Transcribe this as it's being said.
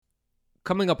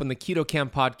Coming up on the Keto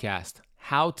Camp podcast,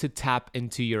 how to tap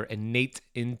into your innate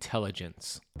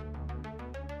intelligence.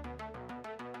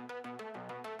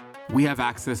 We have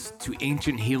access to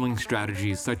ancient healing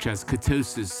strategies such as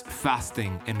ketosis,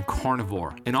 fasting, and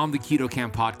carnivore. And on the Keto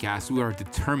Camp podcast, we are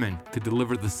determined to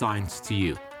deliver the science to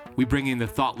you. We bring in the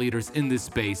thought leaders in this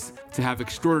space to have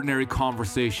extraordinary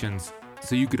conversations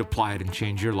so you could apply it and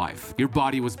change your life. Your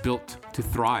body was built to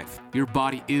thrive. Your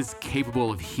body is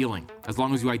capable of healing as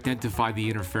long as you identify the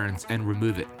interference and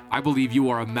remove it. I believe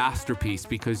you are a masterpiece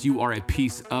because you are a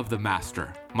piece of the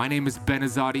master. My name is Ben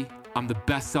Azadi. I'm the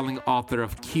best-selling author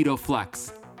of Keto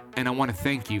Flex, and I want to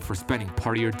thank you for spending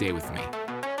part of your day with me.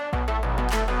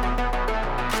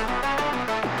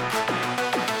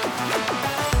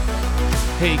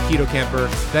 Hey Keto Camper,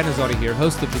 Ben Azadi here,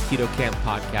 host of the Keto Camp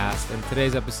podcast, and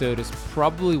today's episode is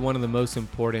probably one of the most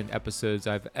important episodes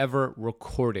I've ever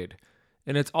recorded.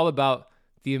 And it's all about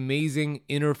the amazing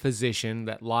inner physician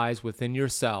that lies within your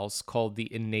cells called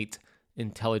the innate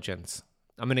intelligence.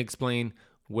 I'm going to explain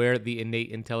where the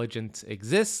innate intelligence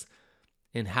exists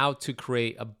and how to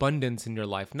create abundance in your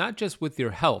life, not just with your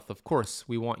health. Of course,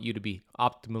 we want you to be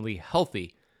optimally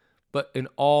healthy, but in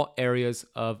all areas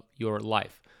of your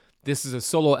life. This is a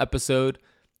solo episode.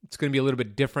 It's going to be a little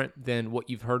bit different than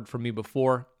what you've heard from me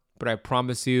before, but I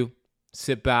promise you,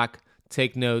 sit back,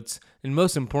 take notes, and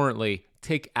most importantly,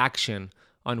 take action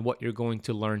on what you're going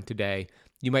to learn today.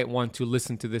 You might want to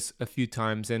listen to this a few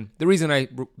times, and the reason I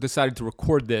decided to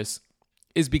record this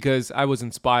is because I was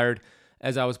inspired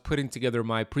as I was putting together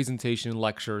my presentation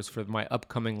lectures for my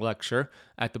upcoming lecture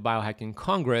at the Biohacking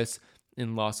Congress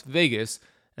in Las Vegas.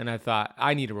 And I thought,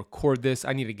 I need to record this.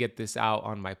 I need to get this out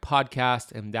on my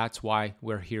podcast. And that's why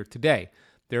we're here today.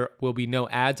 There will be no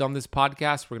ads on this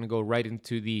podcast. We're going to go right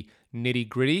into the nitty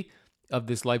gritty of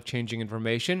this life-changing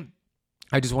information.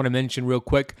 I just want to mention real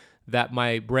quick that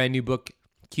my brand new book,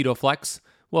 Keto Flex,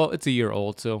 well, it's a year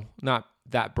old, so not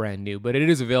that brand new, but it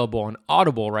is available on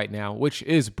Audible right now, which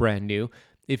is brand new.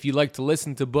 If you like to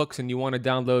listen to books and you want to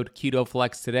download Keto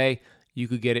Flex today, you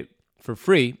could get it for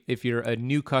free if you're a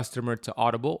new customer to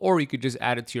Audible, or you could just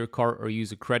add it to your cart or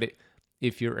use a credit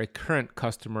if you're a current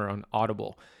customer on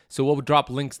Audible. So we'll drop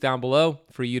links down below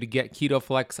for you to get Keto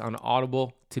Flex on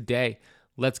Audible today.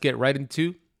 Let's get right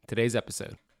into today's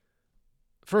episode.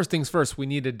 First things first, we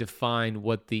need to define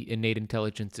what the innate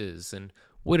intelligence is. And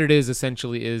what it is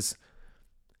essentially is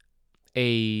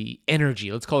a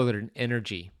energy, let's call it an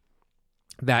energy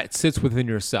that sits within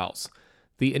your cells.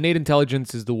 The innate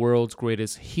intelligence is the world's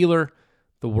greatest healer,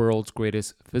 the world's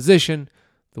greatest physician,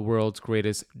 the world's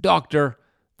greatest doctor.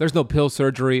 There's no pill,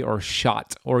 surgery, or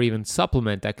shot, or even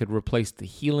supplement that could replace the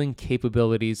healing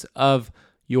capabilities of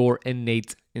your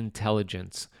innate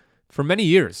intelligence. For many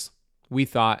years, we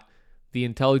thought the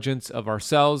intelligence of our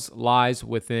cells lies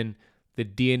within the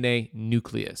DNA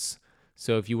nucleus.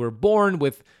 So if you were born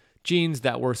with genes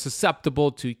that were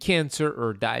susceptible to cancer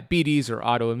or diabetes or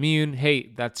autoimmune,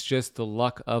 hey, that's just the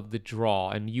luck of the draw,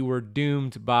 and you were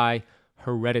doomed by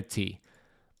heredity.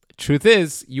 Truth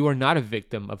is, you are not a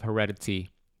victim of heredity.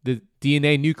 The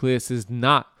DNA nucleus is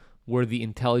not where the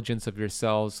intelligence of your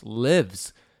cells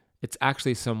lives. It's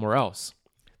actually somewhere else.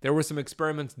 There were some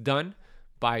experiments done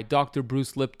by Dr.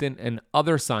 Bruce Lipton and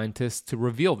other scientists to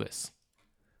reveal this.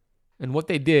 And what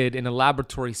they did in a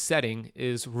laboratory setting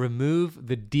is remove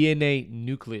the DNA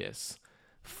nucleus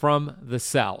from the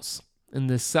cells. And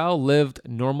the cell lived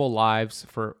normal lives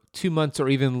for 2 months or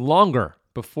even longer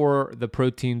before the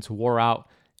proteins wore out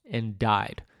and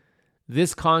died.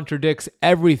 This contradicts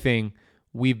everything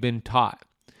we've been taught.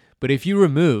 But if you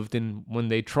removed, and when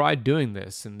they tried doing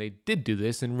this, and they did do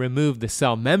this, and removed the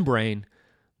cell membrane,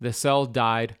 the cell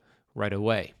died right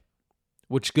away.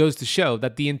 Which goes to show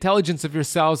that the intelligence of your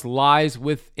cells lies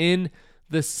within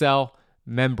the cell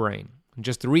membrane. And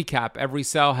just to recap, every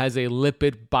cell has a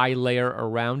lipid bilayer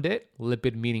around it,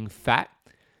 lipid meaning fat,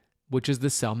 which is the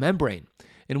cell membrane.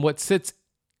 And what sits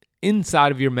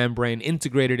inside of your membrane,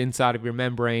 integrated inside of your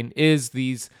membrane, is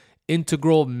these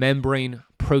integral membrane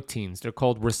proteins. They're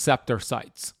called receptor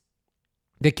sites.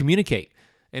 They communicate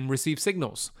and receive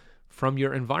signals from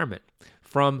your environment,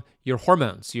 from your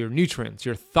hormones, your nutrients,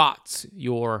 your thoughts,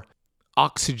 your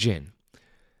oxygen.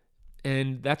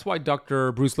 And that's why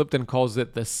Dr. Bruce Lipton calls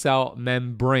it the cell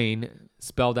membrane,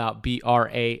 spelled out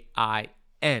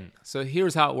BRAIN. So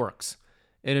here's how it works.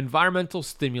 An environmental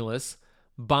stimulus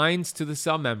binds to the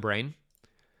cell membrane.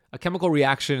 A chemical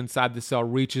reaction inside the cell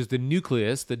reaches the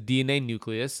nucleus, the DNA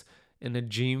nucleus, and a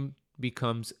gene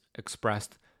becomes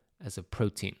expressed as a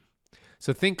protein.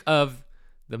 So think of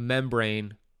the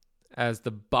membrane as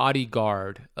the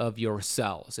bodyguard of your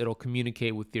cells. It'll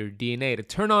communicate with your DNA to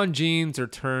turn on genes or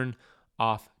turn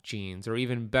off genes, or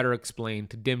even better explained,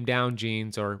 to dim down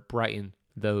genes or brighten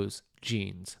those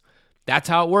genes. That's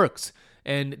how it works.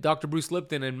 And Dr. Bruce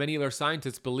Lipton and many other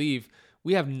scientists believe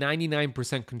we have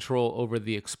 99% control over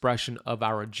the expression of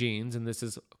our genes. And this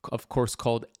is, of course,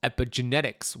 called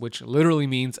epigenetics, which literally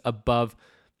means above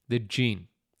the gene.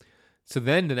 So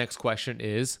then the next question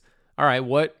is, all right,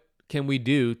 what can we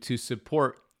do to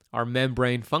support our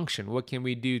membrane function? What can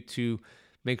we do to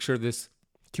make sure this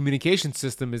communication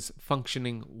system is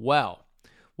functioning well?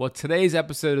 Well, today's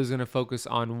episode is going to focus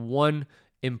on one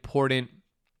important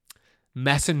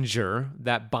messenger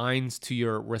that binds to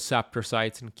your receptor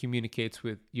sites and communicates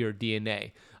with your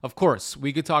DNA. Of course,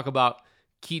 we could talk about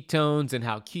ketones and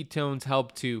how ketones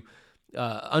help to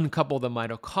uncouple the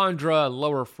mitochondria,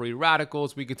 lower free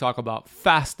radicals. We could talk about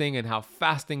fasting and how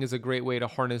fasting is a great way to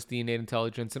harness the innate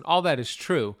intelligence, and all that is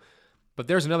true. But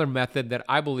there's another method that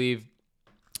I believe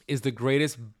is the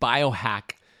greatest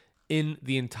biohack in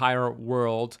the entire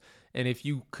world. And if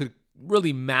you could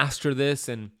really master this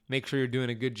and make sure you're doing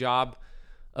a good job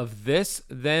of this,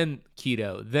 then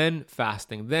keto, then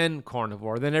fasting, then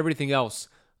carnivore, then everything else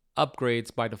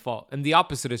upgrades by default. And the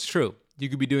opposite is true. You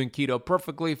could be doing keto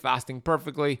perfectly, fasting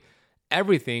perfectly.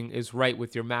 Everything is right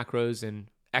with your macros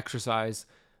and exercise.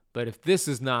 But if this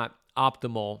is not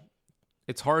optimal,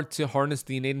 it's hard to harness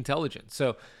the innate intelligence.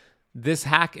 So this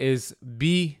hack is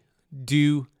be,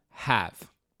 do,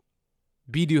 have.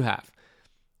 Be, do, have.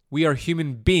 We are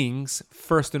human beings,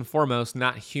 first and foremost,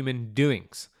 not human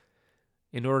doings.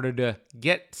 In order to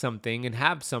get something and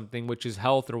have something, which is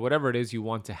health or whatever it is you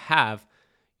want to have,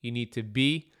 you need to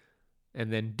be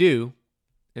and then do,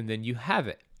 and then you have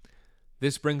it.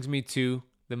 This brings me to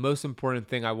the most important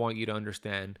thing I want you to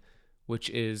understand, which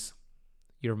is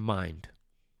your mind.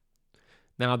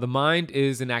 Now, the mind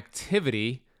is an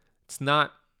activity. It's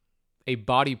not a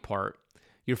body part.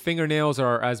 Your fingernails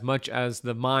are as much as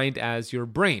the mind as your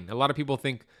brain. A lot of people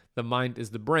think the mind is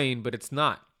the brain, but it's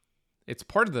not. It's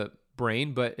part of the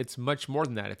brain, but it's much more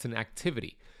than that. It's an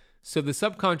activity. So the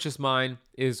subconscious mind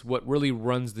is what really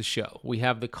runs the show. We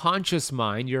have the conscious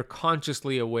mind. You're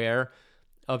consciously aware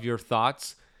of your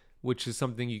thoughts, which is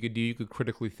something you could do. You could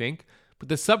critically think. But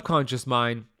the subconscious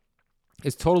mind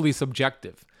is totally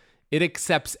subjective. It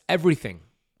accepts everything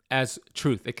as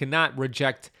truth. It cannot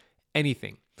reject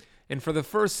anything. And for the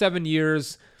first 7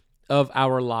 years of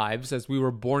our lives, as we were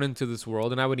born into this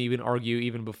world, and I would even argue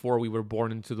even before we were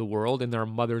born into the world in our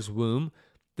mother's womb,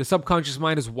 the subconscious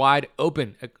mind is wide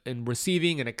open in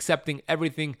receiving and accepting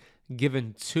everything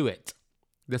given to it.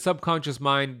 The subconscious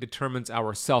mind determines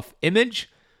our self-image,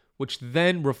 which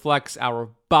then reflects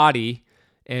our body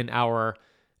and our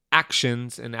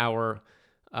actions and our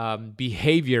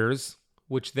behaviors,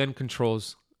 which then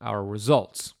controls our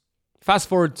results. Fast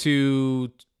forward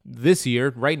to this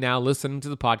year, right now, listening to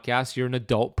the podcast, you're an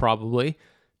adult probably,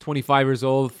 25 years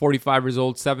old, 45 years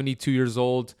old, 72 years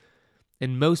old,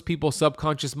 and most people's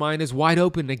subconscious mind is wide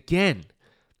open again.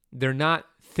 They're not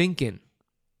thinking.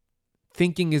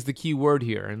 Thinking is the key word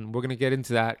here, and we're going to get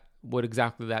into that, what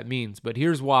exactly that means. But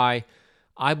here's why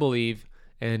I believe,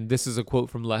 and this is a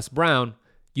quote from Les Brown,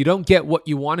 you don't get what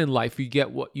you want in life, you get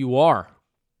what you are.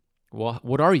 Well,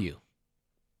 what are you?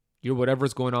 You're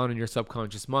whatever's going on in your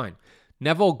subconscious mind.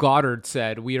 Neville Goddard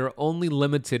said, we are only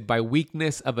limited by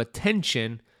weakness of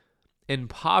attention and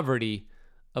poverty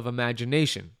of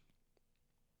imagination.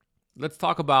 Let's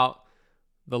talk about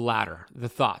the latter, the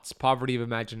thoughts, poverty of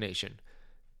imagination.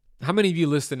 How many of you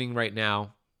listening right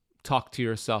now talk to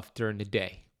yourself during the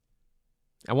day?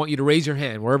 I want you to raise your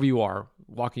hand wherever you are,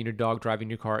 walking your dog,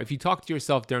 driving your car. If you talk to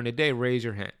yourself during the day, raise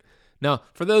your hand. Now,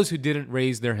 for those who didn't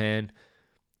raise their hand,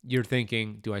 you're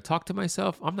thinking, do I talk to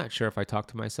myself? I'm not sure if I talk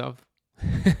to myself.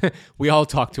 We all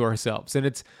talk to ourselves. And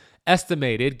it's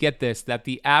estimated, get this, that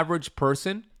the average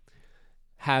person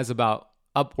has about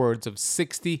upwards of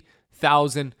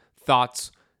 60,000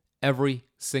 thoughts every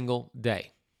single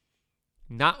day.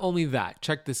 Not only that,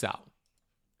 check this out.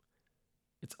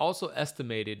 It's also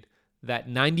estimated that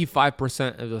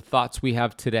 95% of the thoughts we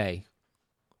have today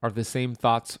are the same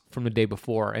thoughts from the day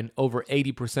before, and over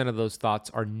 80% of those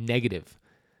thoughts are negative.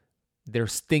 They're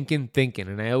stinking thinking.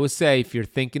 And I always say, if you're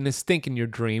thinking to stinking, your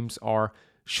dreams are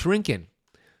shrinking.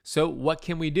 So what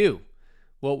can we do?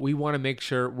 Well, we want to make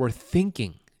sure we're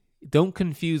thinking. Don't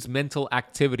confuse mental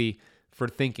activity for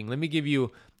thinking. Let me give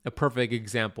you a perfect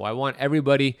example. I want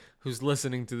everybody who's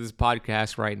listening to this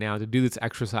podcast right now to do this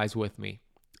exercise with me.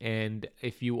 And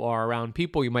if you are around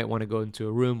people, you might want to go into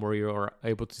a room where you're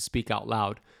able to speak out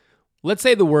loud. Let's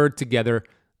say the word together,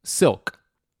 silk.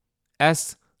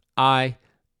 S-I-L-K.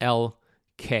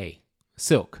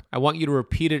 Silk. I want you to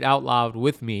repeat it out loud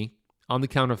with me on the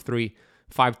count of 3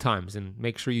 5 times. And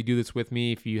make sure you do this with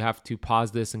me. If you have to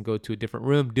pause this and go to a different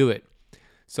room, do it.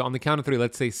 So on the count of 3,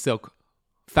 let's say silk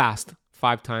fast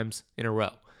 5 times in a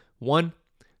row. 1,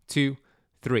 2,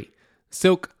 3.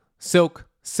 Silk, silk,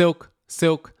 silk,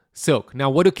 silk, silk. Now,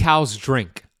 what do cows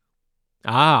drink?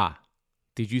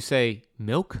 Did you say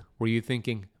milk? Were you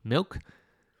thinking milk?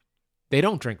 They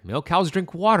don't drink milk. Cows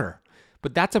drink water.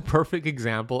 But that's a perfect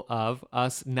example of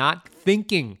us not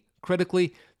thinking,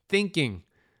 critically thinking.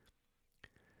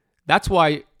 That's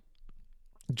why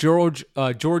George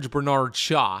Bernard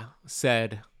Shaw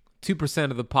said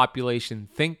 2% of the population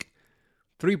think,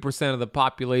 3% of the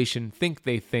population think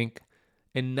they think,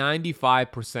 and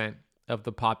 95% of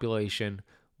the population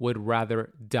would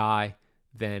rather die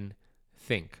than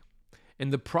think.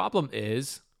 And the problem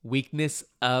is weakness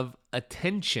of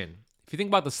attention. If you think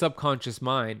about the subconscious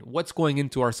mind, what's going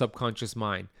into our subconscious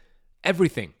mind?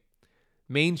 Everything.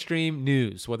 Mainstream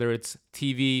news, whether it's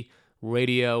TV,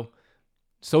 radio,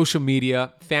 social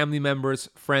media, family members,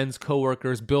 friends,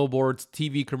 coworkers, billboards,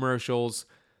 TV commercials.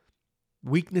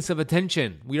 Weakness of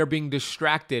attention. We are being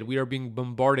distracted. We are being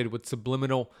bombarded with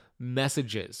subliminal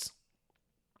messages.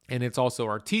 And it's also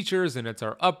our teachers and it's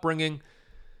our upbringing.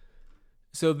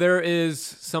 So there is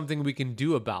something we can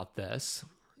do about this.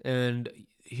 And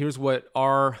here's what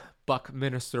our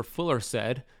Buckminster Fuller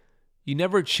said. You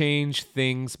never change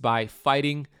things by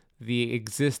fighting the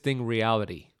existing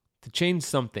reality. To change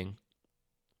something,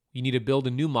 you need to build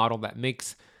a new model that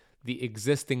makes the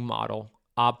existing model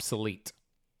obsolete.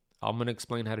 I'm going to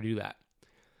explain how to do that.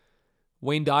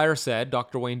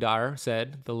 Dr. Wayne Dyer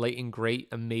said, the late and great,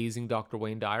 amazing Dr.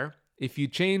 Wayne Dyer, if you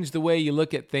change the way you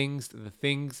look at things, the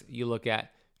things you look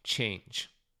at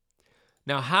change.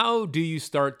 Now, how do you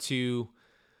start to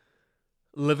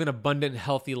live an abundant,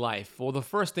 healthy life? Well, the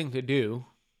first thing to do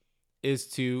is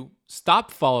to stop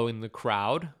following the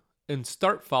crowd and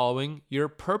start following your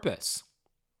purpose.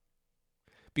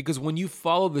 Because when you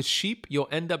follow the sheep, you'll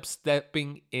end up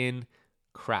stepping in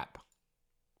crap.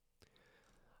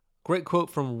 Great quote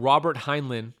from Robert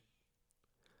Heinlein.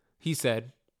 He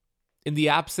said, in the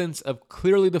absence of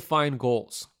clearly defined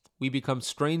goals, we become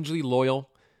strangely loyal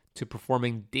to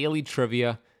performing daily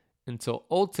trivia until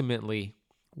ultimately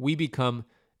we become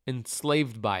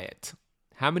enslaved by it.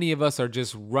 How many of us are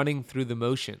just running through the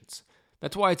motions?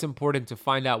 That's why it's important to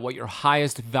find out what your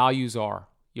highest values are,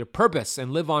 your purpose,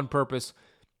 and live on purpose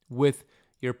with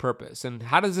your purpose. And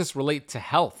how does this relate to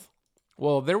health?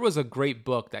 Well, there was a great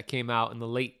book that came out in the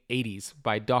late 80s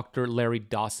by Dr. Larry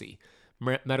Dossey,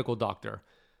 medical doctor,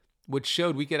 which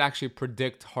showed we could actually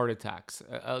predict heart attacks,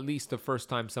 at least the first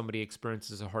time somebody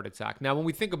experiences a heart attack. Now, when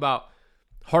we think about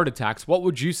heart attacks, what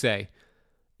would you say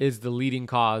is the leading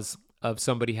cause of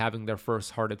somebody having their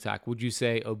first heart attack? Would you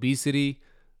say obesity,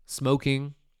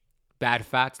 smoking, bad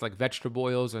fats like vegetable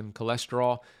oils and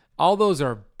cholesterol? All those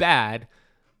are bad,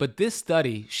 but this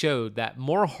study showed that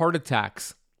more heart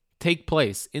attacks take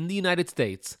place in the United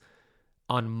States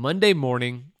on Monday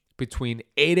morning between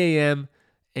 8 a.m.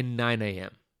 and 9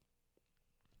 a.m.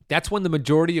 That's when the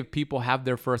majority of people have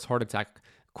their first heart attack.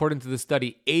 According to the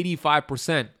study,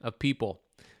 85% of people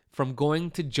from going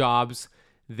to jobs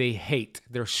they hate.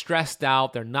 They're stressed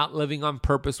out. They're not living on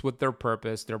purpose with their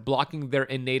purpose. They're blocking their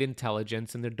innate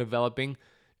intelligence and they're developing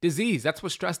disease. That's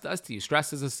what stress does to you.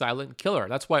 Stress is a silent killer.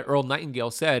 That's why Earl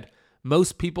Nightingale said,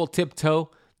 most people tiptoe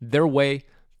their way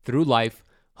through life,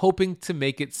 hoping to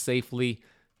make it safely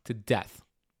to death.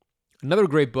 Another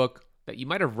great book that you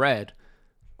might have read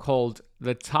called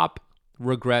The Top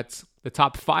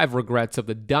 5 Regrets of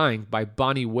the Dying by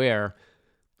Bonnie Ware.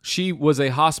 She was a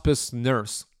hospice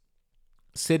nurse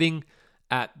sitting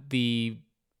at the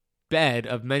bed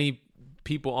of many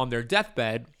people on their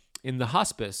deathbed in the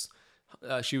hospice.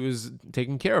 She was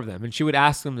taking care of them, and she would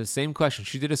ask them the same question.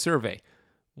 She did a survey.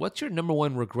 What's your number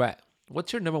one regret?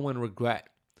 What's your number one regret?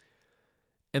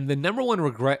 And the number one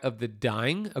regret of the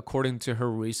dying, according to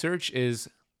her research, is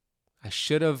I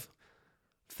should have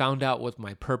found out what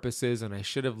my purpose is, and I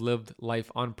should have lived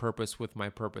life on purpose with my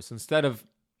purpose instead of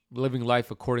living life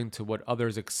according to what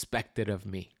others expected of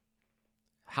me.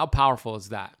 How powerful is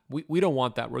that? We don't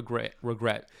want that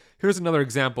regret. Here's another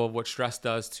example of what stress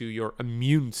does to your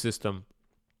immune system.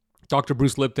 Dr.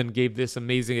 Bruce Lipton gave this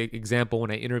amazing example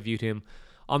when I interviewed him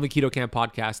on the Keto Camp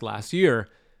podcast last year.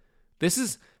 This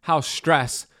is how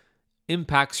stress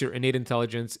impacts your innate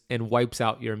intelligence and wipes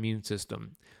out your immune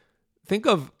system. Think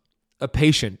of a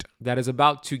patient that is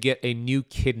about to get a new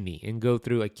kidney and go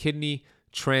through a kidney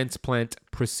transplant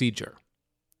procedure.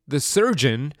 The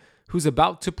surgeon who's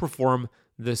about to perform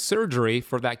the surgery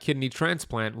for that kidney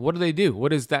transplant, what do? What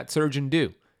does that surgeon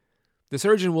do? The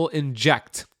surgeon will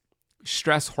inject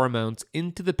stress hormones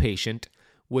into the patient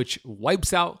which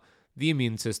wipes out the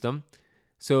immune system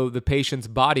so the patient's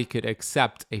body could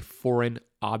accept a foreign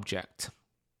object.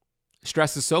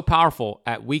 Stress is so powerful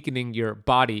at weakening your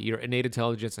body, your innate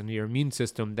intelligence, and your immune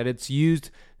system that it's used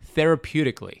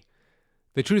therapeutically.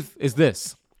 The truth is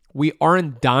this: we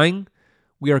aren't dying,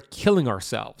 we are killing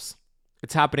ourselves.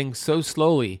 It's happening so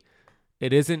slowly,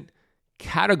 it isn't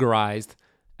categorized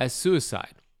as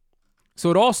suicide. So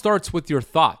it all starts with your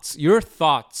thoughts. Your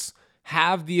thoughts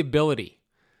have the ability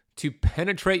to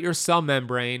penetrate your cell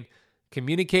membrane,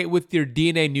 communicate with your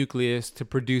DNA nucleus to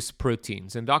produce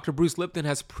proteins. And Dr. Bruce Lipton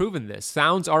has proven this.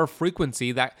 Sounds are a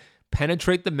frequency that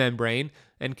penetrate the membrane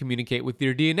and communicate with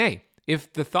your DNA.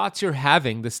 If the thoughts you're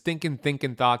having, the stinking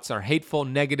thinking thoughts, are hateful,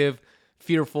 negative,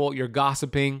 fearful, you're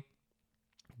gossiping,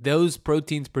 those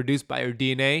proteins produced by your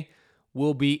DNA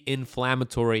will be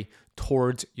inflammatory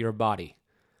towards your body.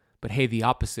 But hey, the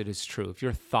opposite is true. If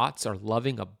your thoughts are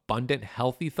loving, abundant,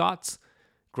 healthy thoughts,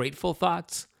 grateful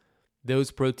thoughts, those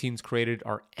proteins created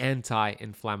are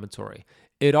anti-inflammatory.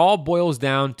 It all boils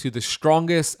down to the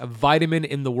strongest vitamin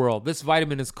in the world. This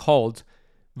vitamin is called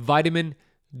vitamin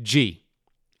G.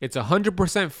 It's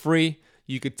 100% free.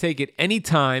 You could take it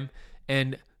anytime.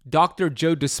 And Dr.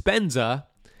 Joe Dispenza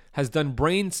has done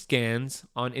brain scans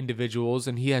on individuals,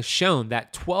 and he has shown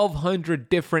that 1,200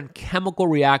 different chemical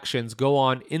reactions go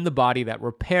on in the body that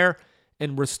repair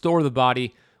and restore the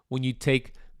body when you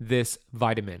take this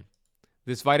vitamin.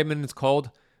 This vitamin is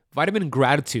called vitamin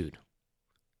gratitude,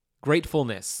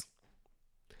 gratefulness.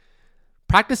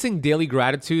 Practicing daily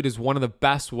gratitude is one of the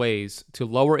best ways to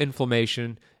lower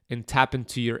inflammation and tap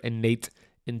into your innate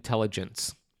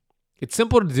intelligence. It's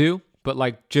simple to do, but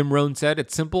like Jim Rohn said,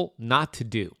 it's simple not to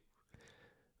do.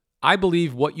 I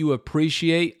believe what you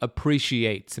appreciate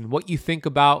appreciates, and what you think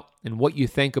about and what you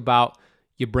think about,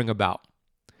 you bring about.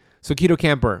 So Keto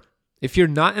Camper, if you're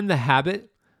not in the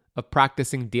habit of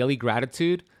practicing daily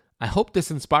gratitude, I hope this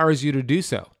inspires you to do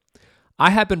so. I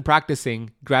have been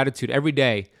practicing gratitude every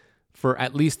day for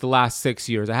at least the last 6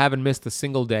 years. I haven't missed a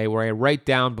single day where I write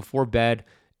down before bed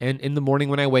and in the morning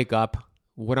when I wake up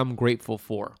what I'm grateful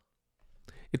for.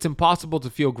 It's impossible to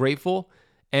feel grateful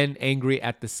and angry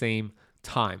at the same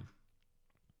time.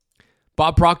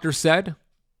 Bob Proctor said,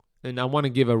 and I want to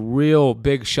give a real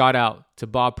big shout out to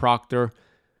Bob Proctor,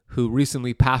 who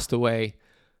recently passed away,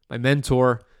 my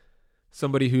mentor,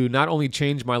 somebody who not only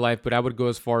changed my life, but I would go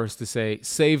as far as to say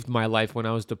saved my life when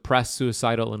I was depressed,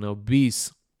 suicidal, and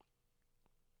obese.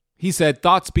 He said,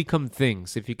 thoughts become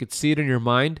things. If you could see it in your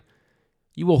mind,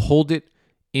 you will hold it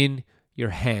in your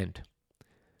hand.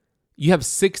 You have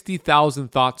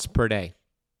 60,000 thoughts per day.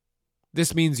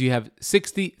 This means you have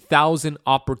 60,000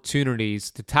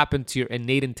 opportunities to tap into your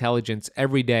innate intelligence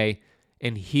every day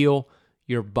and heal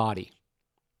your body.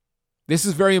 This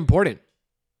is very important.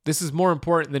 This is more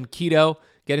important than keto,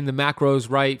 getting the macros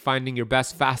right, finding your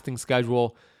best fasting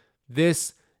schedule.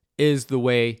 This is the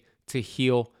way to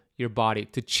heal your body,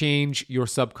 to change your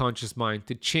subconscious mind,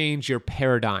 to change your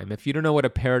paradigm. If you don't know what a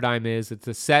paradigm is, it's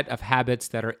a set of habits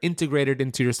that are integrated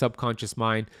into your subconscious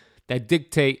mind that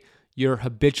dictate your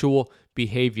habitual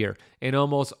behavior. And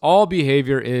almost all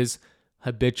behavior is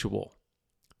habitual.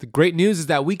 The great news is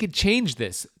that we could change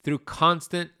this through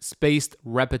constant spaced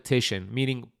repetition,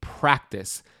 meaning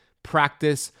practice,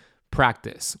 practice,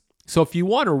 practice. So if you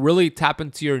want to really tap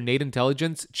into your innate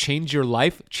intelligence, change your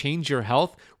life, change your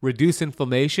health, reduce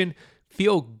inflammation,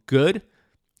 feel good,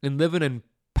 and live an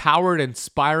empowered,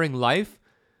 inspiring life,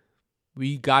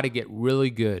 we got to get really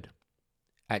good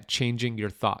at changing your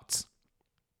thoughts.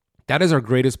 That is our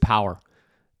greatest power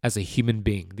as a human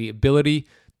being, the ability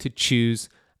to choose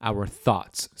our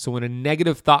thoughts. So when a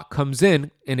negative thought comes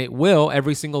in, and it will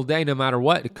every single day, no matter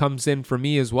what, it comes in for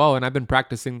me as well, and I've been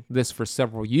practicing this for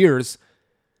several years,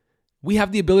 we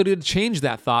have the ability to change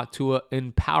that thought to an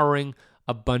empowering,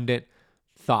 abundant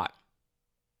thought.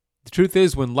 The truth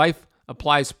is, when life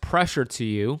applies pressure to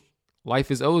you, life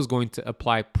is always going to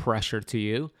apply pressure to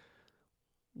you.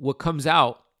 What comes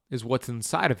out is what's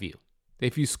inside of you.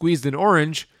 If you squeezed an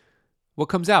orange, what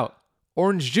comes out?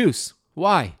 Orange juice.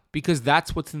 Why? Because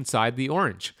that's what's inside the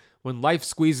orange. When life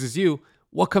squeezes you,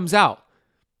 what comes out?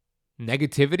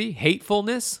 Negativity?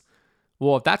 Hatefulness?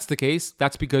 Well, if that's the case,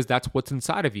 that's because that's what's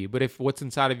inside of you. But if what's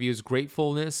inside of you is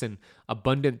gratefulness and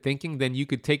abundant thinking, then you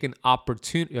could take an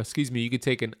obstacle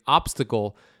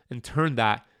and turn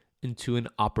that into an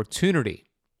opportunity.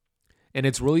 And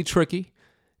it's really tricky.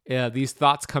 These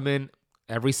thoughts come in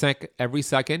every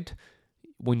second.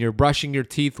 When you're brushing your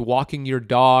teeth, walking your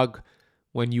dog,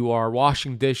 when you are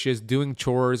washing dishes, doing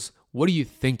chores, what are you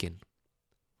thinking?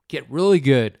 Get really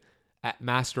good at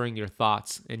mastering your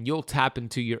thoughts, and you'll tap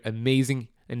into your amazing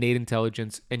innate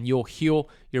intelligence, and you'll heal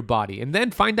your body. And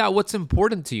then find out what's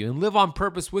important to you and live on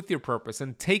purpose with your purpose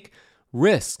and take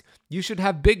risk. You should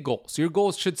have big goals. Your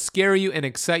goals should scare you and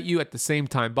excite you at the same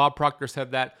time. Bob Proctor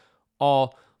said that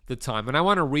all the time. And I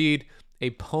want to read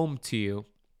a poem to you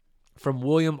from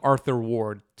William Arthur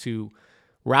Ward to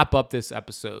wrap up this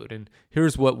episode. And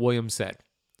here's what William said.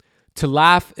 To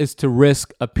laugh is to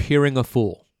risk appearing a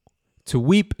fool. To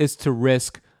weep is to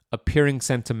risk appearing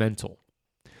sentimental.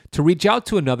 To reach out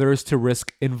to another is to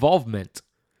risk involvement.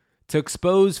 To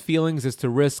expose feelings is to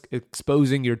risk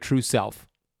exposing your true self.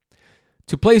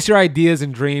 To place your ideas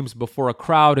and dreams before a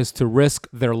crowd is to risk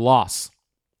their loss.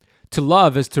 To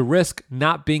love is to risk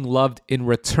not being loved in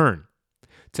return.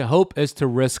 To hope is to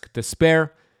risk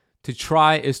despair. To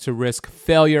try is to risk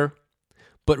failure.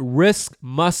 But risk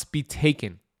must be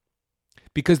taken.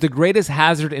 Because the greatest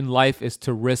hazard in life is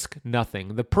to risk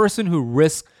nothing. The person who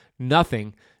risks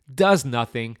nothing, does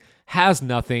nothing, has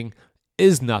nothing,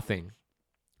 is nothing.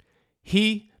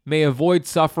 He may avoid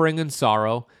suffering and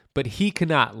sorrow, but he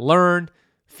cannot learn,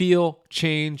 feel,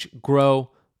 change,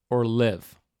 grow, or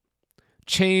live.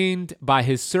 Chained by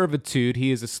his servitude,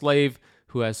 he is a slave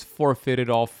who has forfeited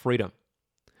all freedom.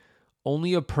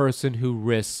 Only a person who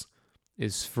risks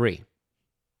is free.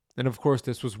 And of course,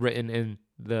 this was written in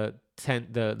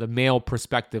the male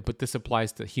perspective, but this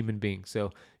applies to human beings.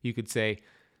 So you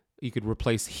could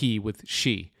replace he with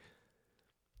she.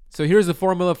 So here's the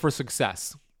formula for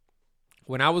success.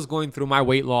 When I was going through my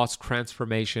weight loss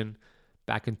transformation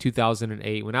back in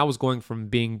 2008, when I was going from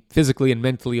being physically and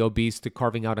mentally obese to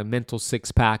carving out a mental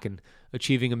six-pack and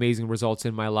achieving amazing results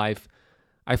in my life,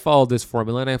 I followed this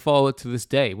formula and I follow it to this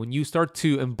day. When you start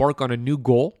to embark on a new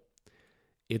goal,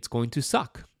 it's going to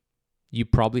suck. You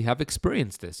probably have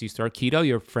experienced this. You start keto,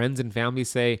 your friends and family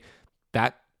say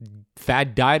that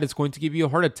fad diet is going to give you a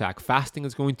heart attack. Fasting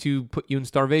is going to put you in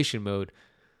starvation mode.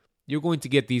 You're going to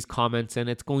get these comments and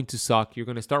it's going to suck. You're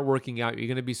going to start working out. You're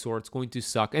going to be sore. It's going to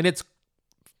suck. And it's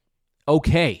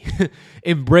okay.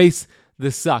 Embrace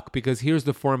the suck, because here's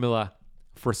the formula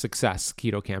for success,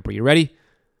 Keto Camper. You ready?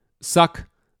 Suck,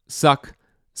 suck,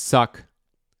 suck,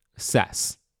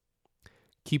 cess.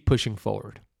 Keep pushing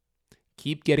forward.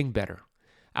 Keep getting better.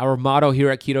 Our motto here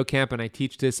at Keto Camp, and I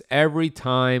teach this every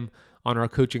time on our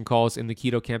coaching calls in the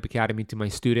Keto Camp Academy to my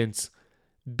students,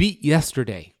 beat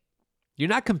yesterday. You're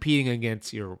not competing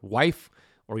against your wife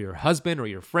or your husband or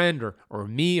your friend or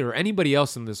me or anybody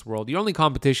else in this world. Your only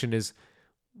competition is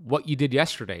what you did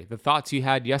yesterday, the thoughts you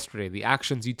had yesterday, the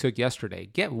actions you took yesterday.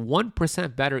 Get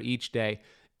 1% better each day.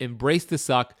 Embrace the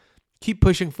suck. Keep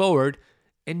pushing forward,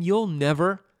 and you'll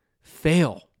never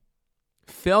fail.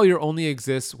 Failure only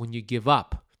exists when you give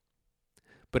up.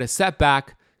 But a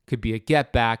setback could be a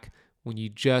get back when you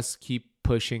just keep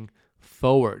pushing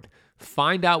forward.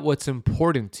 Find out what's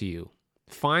important to you.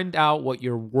 Find out what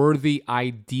your worthy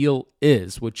ideal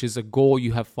is, which is a goal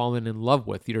you have fallen in love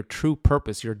with, your true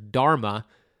purpose, your dharma,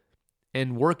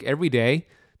 and work every day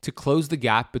to close the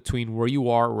gap between where you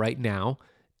are right now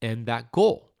and that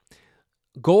goal.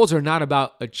 Goals are not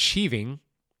about achieving.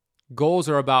 Goals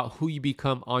are about who you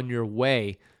become on your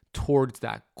way towards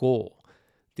that goal.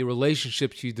 The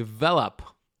relationships you develop,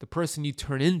 the person you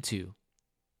turn into.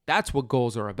 That's what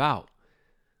goals are about.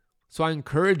 So I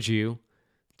encourage you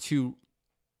to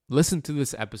listen to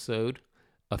this episode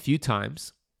a few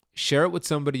times. Share it with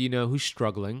somebody you know who's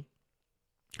struggling.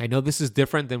 I know this is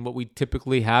different than what we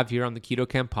typically have here on the Keto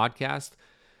Camp podcast,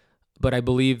 but I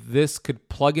believe this could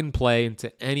plug and play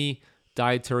into any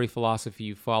dietary philosophy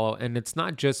you follow. And it's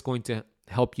not just going to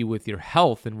help you with your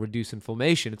health and reduce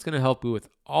inflammation. It's going to help you with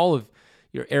all of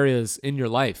your areas in your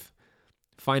life.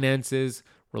 Finances,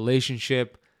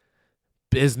 relationship,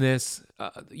 business.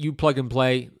 You plug and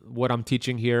play what I'm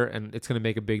teaching here, and it's going to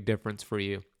make a big difference for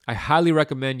you. I highly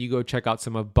recommend you go check out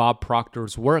some of Bob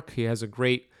Proctor's work. He has a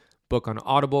great book on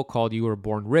Audible called You Were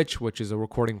Born Rich, which is a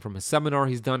recording from a seminar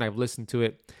he's done. I've listened to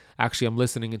it. Actually, I'm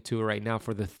listening to it right now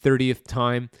for the 30th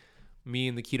time. Me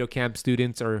and the Keto Camp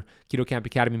students, or Keto Camp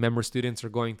Academy member students, are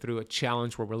going through a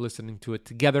challenge where we're listening to it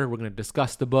together. We're going to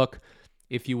discuss the book.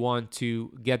 If you want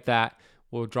to get that,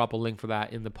 we'll drop a link for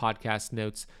that in the podcast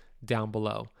notes down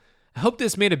below. I hope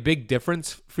this made a big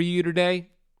difference for you today.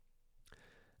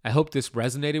 I hope this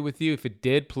resonated with you. If it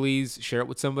did, please share it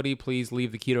with somebody. Please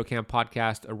leave the Keto Camp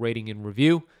podcast a rating and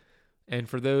review. And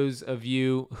for those of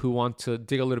you who want to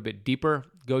dig a little bit deeper,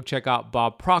 go check out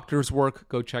Bob Proctor's work.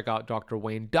 Go check out Dr.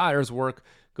 Wayne Dyer's work.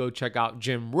 Go check out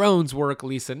Jim Rohn's work,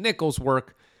 Lisa Nichols'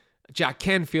 work, Jack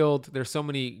Canfield. There's so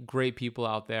many great people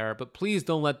out there. But please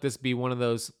don't let this be one of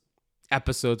those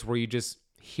episodes where you just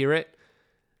hear it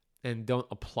and don't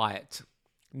apply it.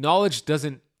 Knowledge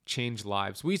doesn't change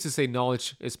lives. We used to say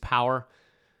knowledge is power.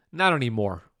 Not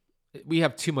anymore. We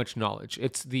have too much knowledge.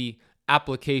 It's the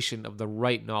application of the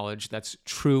right knowledge that's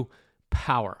true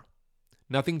power.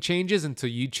 Nothing changes until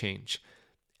you change.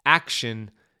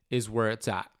 Action is where it's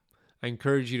at. I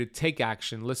encourage you to take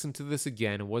action. Listen to this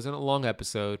again. It wasn't a long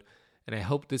episode, and I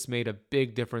hope this made a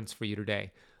big difference for you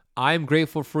today. I am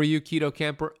grateful for you, Keto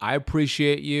Camper. I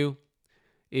appreciate you.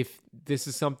 If this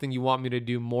is something you want me to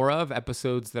do more of,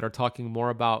 episodes that are talking more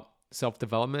about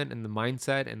self-development and the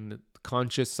mindset and the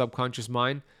conscious, subconscious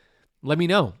mind, let me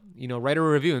know. Write a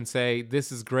review and say,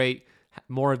 this is great,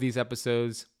 more of these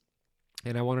episodes,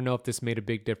 and I want to know if this made a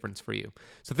big difference for you.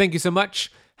 So thank you so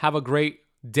much. Have a great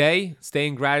day. Stay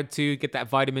in gratitude, get that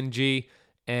vitamin G,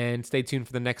 and stay tuned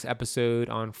for the next episode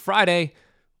on Friday.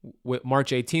 With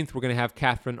March 18th, we're going to have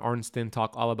Catherine Arnston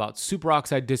talk all about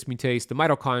superoxide dismutase, the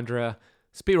mitochondria,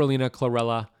 spirulina,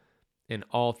 chlorella, and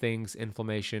all things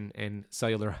inflammation and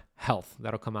cellular health.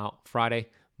 That'll come out Friday,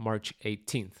 March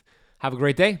 18th. Have a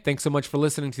great day. Thanks so much for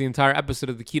listening to the entire episode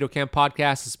of the Keto Camp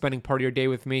Podcast and spending part of your day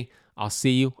with me. I'll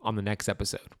see you on the next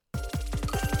episode.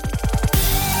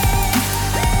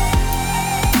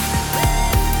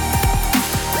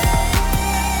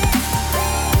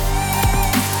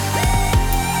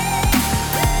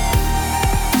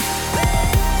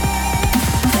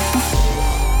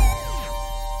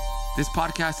 This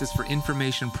podcast is for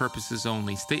information purposes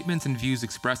only. Statements and views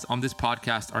expressed on this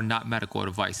podcast are not medical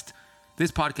advice.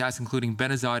 This podcast, including Ben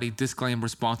Azadi, disclaims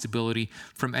responsibility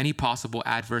from any possible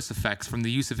adverse effects from the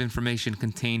use of information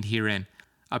contained herein.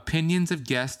 Opinions of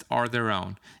guests are their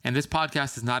own, and this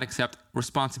podcast does not accept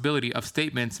responsibility of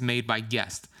statements made by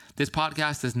guests. This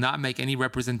podcast does not make any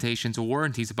representations or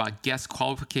warranties about guest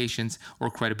qualifications or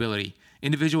credibility.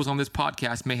 Individuals on this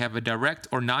podcast may have a direct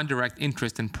or non-direct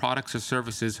interest in products or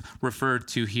services referred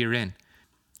to herein.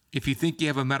 If you think you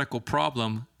have a medical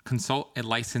problem, consult a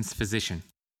licensed physician.